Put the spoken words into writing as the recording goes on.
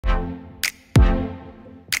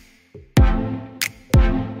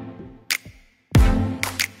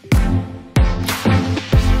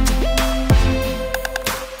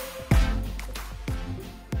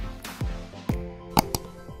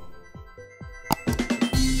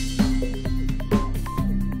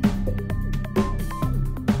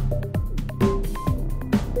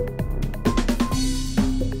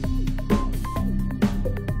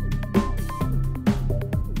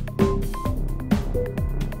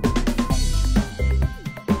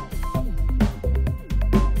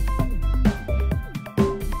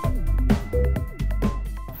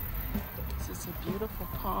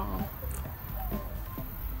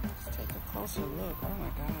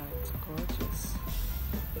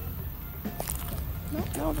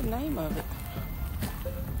don't know the name of it.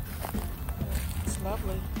 It's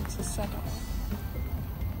lovely. It's the second one.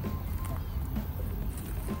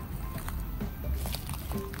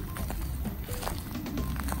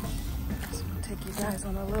 So I'll take you guys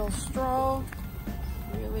on a little stroll.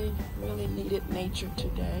 Really needed nature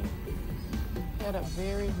today. Had a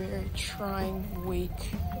very trying week.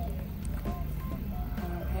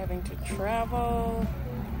 I'm having to travel,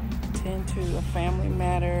 tend to a family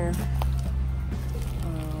matter.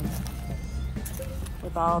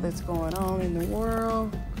 With all that's going on in the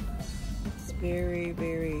world, it's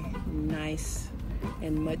very nice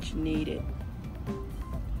and much needed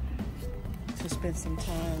to spend some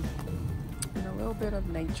time in a little bit of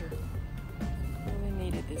nature. Really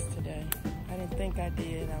needed this today. I didn't think I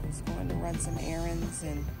did. I was going to run some errands,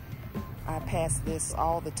 and I pass this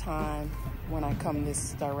all the time when I come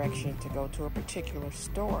this direction to go to a particular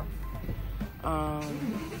store.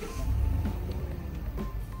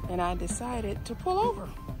 And I decided to pull over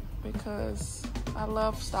because I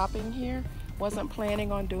love stopping here. Wasn't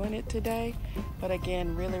planning on doing it today, but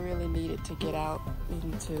again, really needed to get out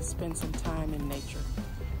and to spend some time in nature.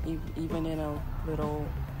 Even in a little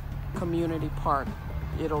community park,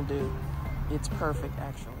 it'll do. It's perfect,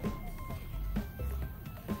 actually.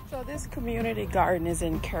 So this community garden is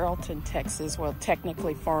in Carrollton, Texas. Well,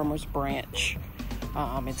 technically Farmers Branch.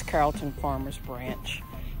 It's Carrollton Farmers Branch.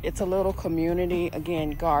 It's a little community,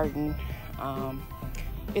 again, garden.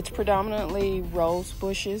 It's predominantly rose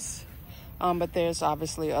bushes, but there's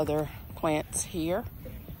obviously other plants here.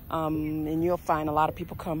 And you'll find a lot of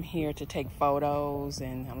people come here to take photos,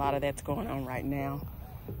 and a lot of that's going on right now,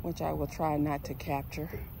 which I will try not to capture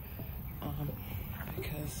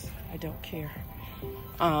because I don't care.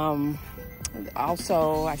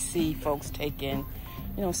 Also, I see folks taking,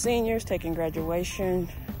 seniors taking graduation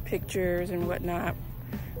pictures and whatnot,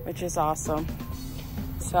 which is awesome.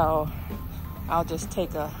 So I'll just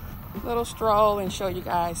take a little stroll and show you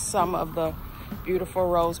guys some of the beautiful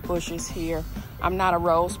rose bushes here. I'm not a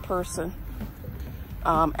rose person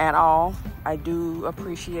at all. I do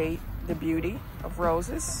appreciate the beauty of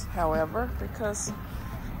roses, however, because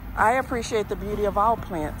I appreciate the beauty of all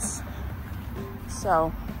plants.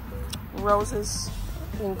 So roses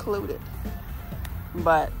included.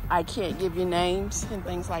 But I can't give you names and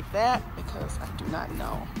things like that because I do not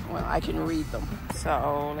know. Well, I can read them.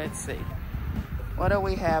 So let's see. What do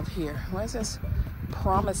we have here? What is this?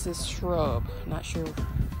 Promises shrub. Not sure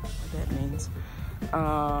what that means.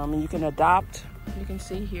 You can adopt, you can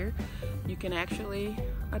see here, you can actually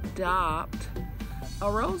adopt a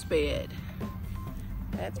rose bed.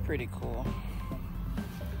 That's pretty cool.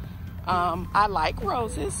 I like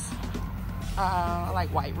roses. I like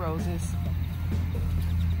white roses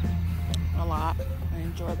a lot. I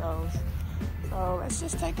enjoy those. So let's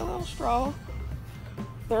just take a little stroll.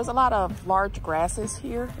 There's a lot of large grasses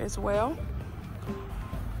here as well.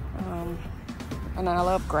 And I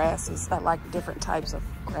love grasses. I like different types of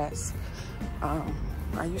grass.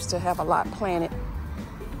 I used to have a lot planted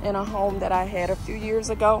in a home that I had a few years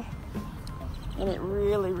ago. And it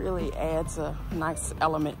really adds a nice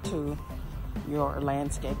element to your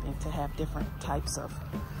landscaping to have different types of,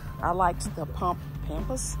 I liked the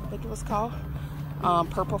pampas, I think it was called.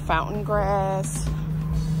 Purple fountain grass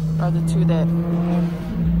are the two that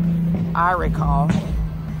I recall.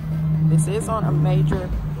 This is on a major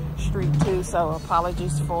street too, so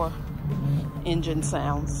apologies for engine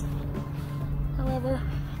sounds. However,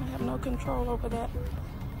 I have no control over that.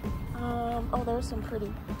 Oh, there's some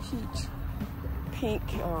pretty pink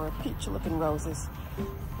or peach looking roses.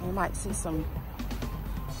 You might see some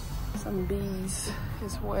bees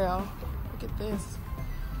as well. Look at this.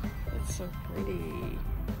 It's so pretty.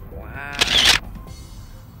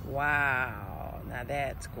 Wow. Now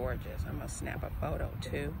that's gorgeous. I'm gonna snap a photo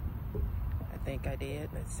too. I think I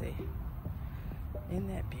did. Let's see. Isn't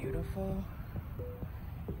that beautiful?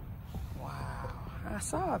 Wow. I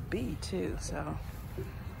saw a bee too, so I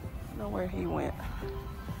don't know where he went.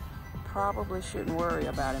 Probably shouldn't worry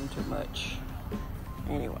about him too much.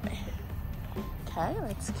 Anyway. Okay,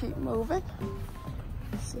 let's keep moving.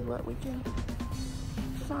 See what we can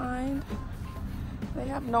find. They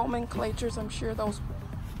have nomenclatures. I'm sure those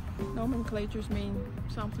nomenclatures mean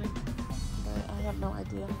something, but I have no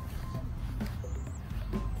idea.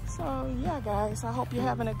 So yeah, guys, I hope you're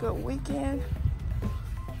having a good weekend.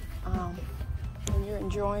 And you're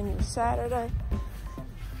enjoying your Saturday.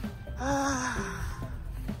 I'm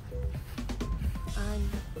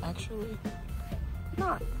actually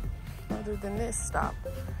not, other than this stop.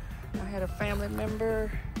 I had a family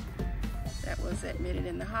member that was admitted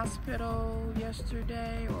in the hospital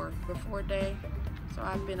yesterday or before day. So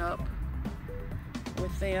I've been up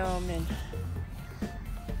with them and,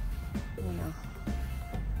 you know,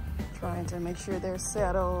 trying to make sure they're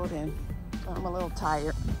settled, and I'm a little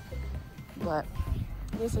tired, but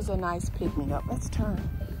this is a nice pick-me-up. Let's turn.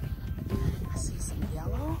 I see some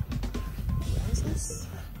yellow roses,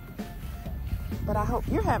 but I hope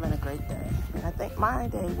you're having a great day, and I think my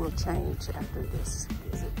day will change after this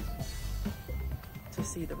visit to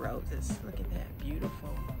see the roses. Look at that,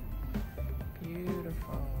 beautiful,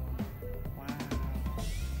 beautiful. Wow.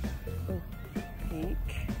 Oh, pink.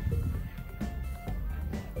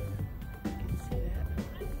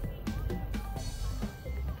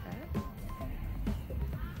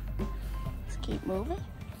 Keep moving.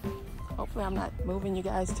 Hopefully I'm not moving you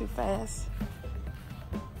guys too fast.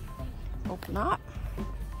 Hope not.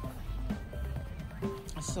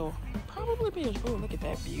 So probably be a, oh, look at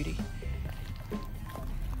that beauty.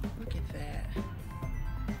 Look at that.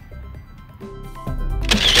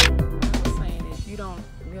 What I'm saying is you don't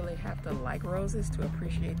really have to like roses to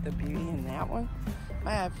appreciate the beauty in that one.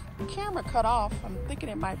 I have camera cut off. I'm thinking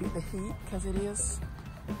it might be the heat because it is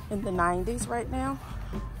in the 90s right now.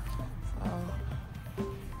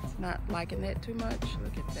 Not liking that too much.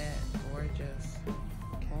 Look at that, gorgeous.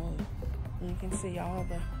 Okay, you can see all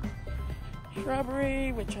the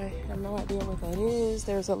shrubbery, which I have no idea what that is.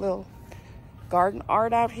 There's a little garden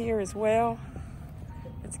art out here as well.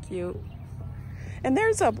 It's cute. And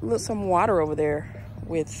there's some water over there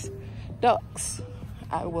with ducks.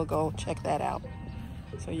 I will go check that out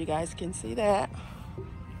so you guys can see that.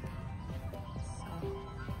 So,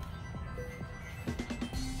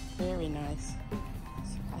 very nice.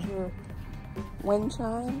 I hear wind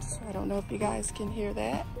chimes. I don't know if you guys can hear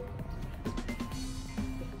that.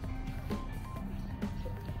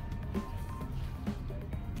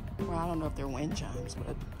 Well, I don't know if they're wind chimes,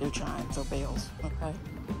 but they're chimes or bells, okay?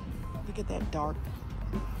 Look at that dark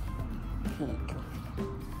pink,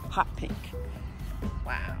 hot pink.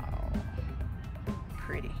 Wow,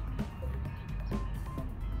 pretty.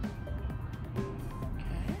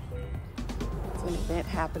 Okay, there's an event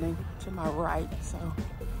happening to my right, so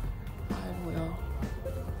I will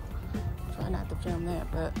try not to film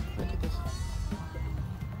that, but look at this.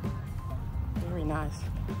 Very nice.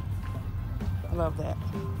 I love that.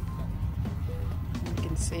 You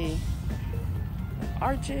can see the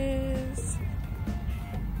arches.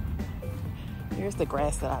 Here's the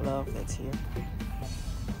grass that I love that's here.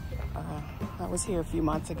 I was here a few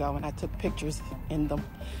months ago and I took pictures in them,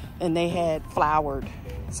 and they had flowered,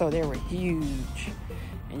 so they were huge.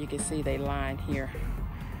 And you can see they line here.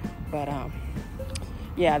 But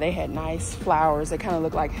yeah, they had nice flowers. They kind of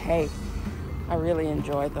look like hay. I really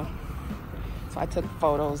enjoyed them. So I took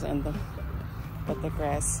photos in them. But the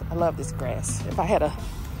grass, I love this grass. If I had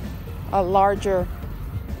a larger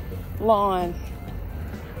lawn,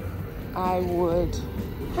 I would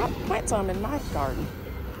plant some in my garden.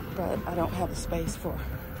 But I don't have the space for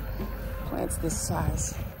plants this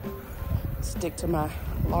size. Stick to my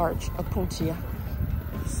large opuntia.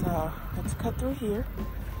 So let's cut through here.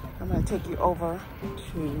 I'm gonna take you over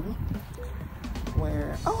to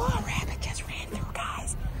where, oh, a rabbit just ran through,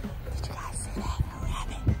 guys. Did you guys see that? A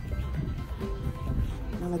rabbit.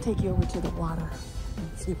 I'm gonna take you over to the water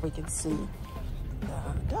and see if we can see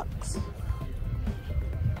the ducks.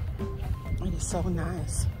 It is so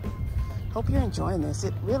nice. Hope you're enjoying this.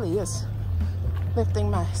 It really is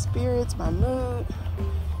lifting my spirits, my mood.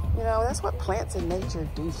 You know, that's what plants in nature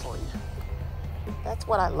do for you. That's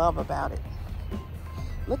what I love about it.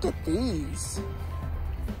 Look at these.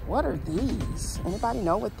 What are these? Anybody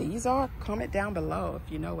know what these are? Comment down below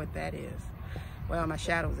if you know what that is. Well, my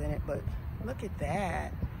shadow's in it, but look at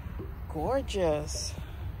that. Gorgeous.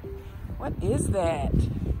 What is that?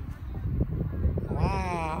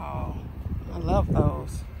 Wow. I love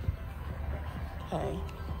those. Okay.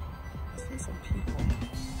 I see some people.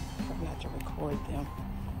 I'm not to record them.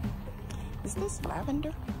 Is this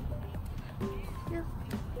lavender? Here.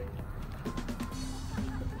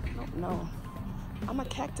 I don't know. I'm a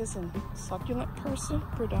cactus and succulent person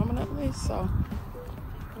predominantly, so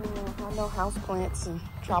I know houseplants and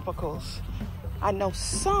tropicals. I know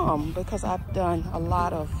some because I've done a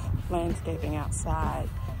lot of landscaping outside,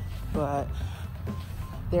 but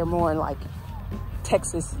they're more like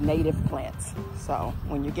Texas native plants. So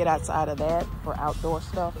when you get outside of that for outdoor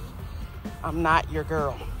stuff, I'm not your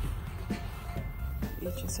girl.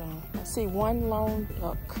 Each his own. I see one lone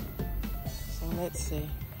duck. So let's see.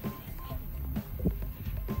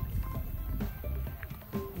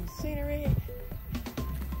 Scenery.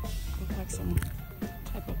 Look like some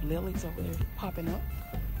type of lilies over there popping up,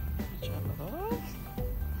 which I love.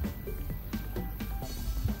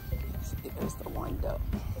 There's the one duck.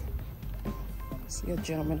 See a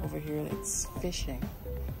gentleman over here that's fishing.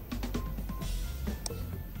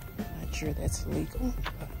 Not sure that's legal,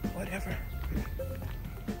 but whatever.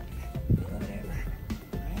 Whatever.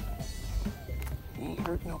 Right? He ain't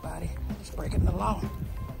hurt nobody. He's breaking the law.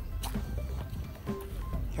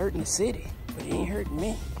 Hurting the city, but he ain't hurting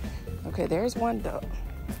me. Okay, there's one duck.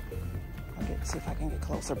 I'll see if I can get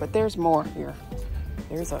closer, but there's more here.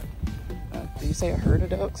 There's a, do you say a herd of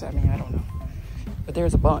ducks? I mean, I don't know. But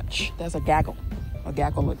there's a bunch. There's a gaggle of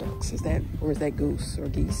ducks. Is that, or is that goose or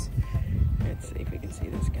geese? Let's see if we can see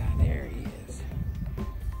this guy. There he is.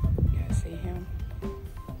 You guys see him?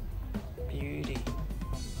 Beauty.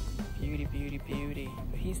 Beauty, beauty, beauty.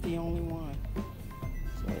 But he's the only one.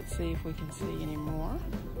 So let's see if we can see any more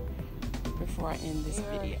before I end this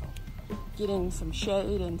video. Getting some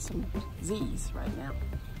shade and some Z's right now.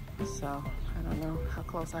 So I don't know how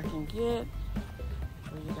close I can get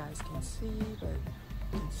where you guys can see, but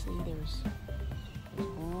you can see there's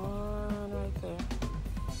one right there.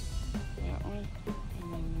 That one,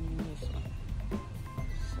 and then this one.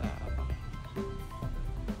 So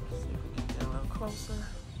let's see if we can get a little closer.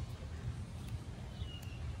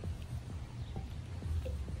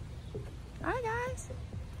 Hi guys.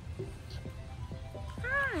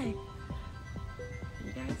 Hi.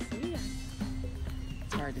 You guys see us?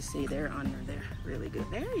 It's hard to see. They're under there really good.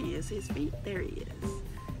 There he is. His feet. There he is.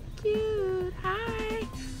 Cute. Hi.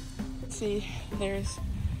 Let's see.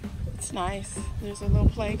 It's nice. There's a little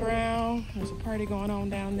playground. There's a party going on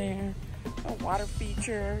down there. A water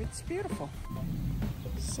feature. It's beautiful.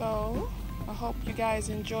 So I hope you guys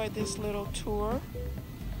enjoyed this little tour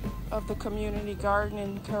of the community garden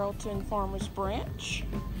in Carrollton Farmers Branch.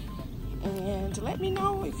 And let me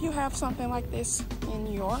know if you have something like this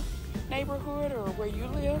in your neighborhood or where you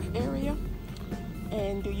live area.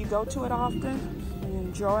 And do you go to it often? Do you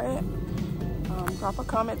enjoy it? Drop a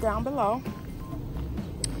comment down below.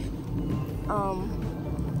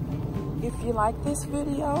 If you like this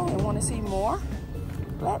video and want to see more,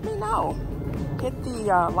 let me know. Hit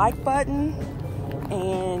the like button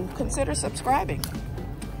and consider subscribing.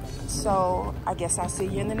 So I guess I'll see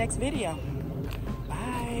you in the next video.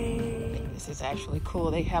 Bye. This is actually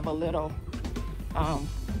cool. They have a little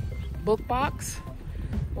book box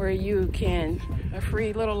where you can, a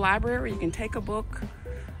free little library where you can take a book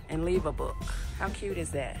and leave a book. How cute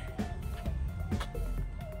is that?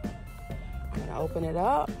 I'm gonna open it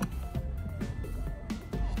up.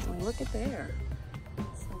 And look at there.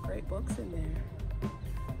 Some great books in there.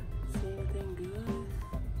 See anything good?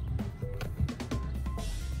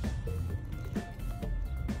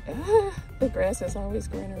 The grass is always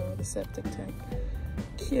greener over the septic tank.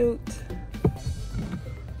 Cute.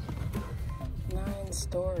 9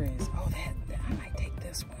 stories. Oh, I might take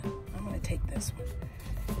this one. I'm gonna take this one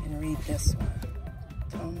and read this one.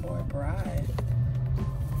 Tomboy Bride.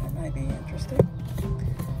 That might be interesting.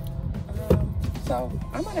 So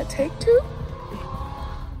I'm gonna take 2,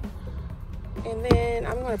 and then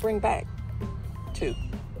I'm gonna bring back 2.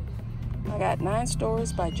 I got 9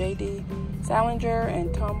 Stories by J.D. Salinger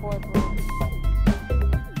and Tomboy Bride.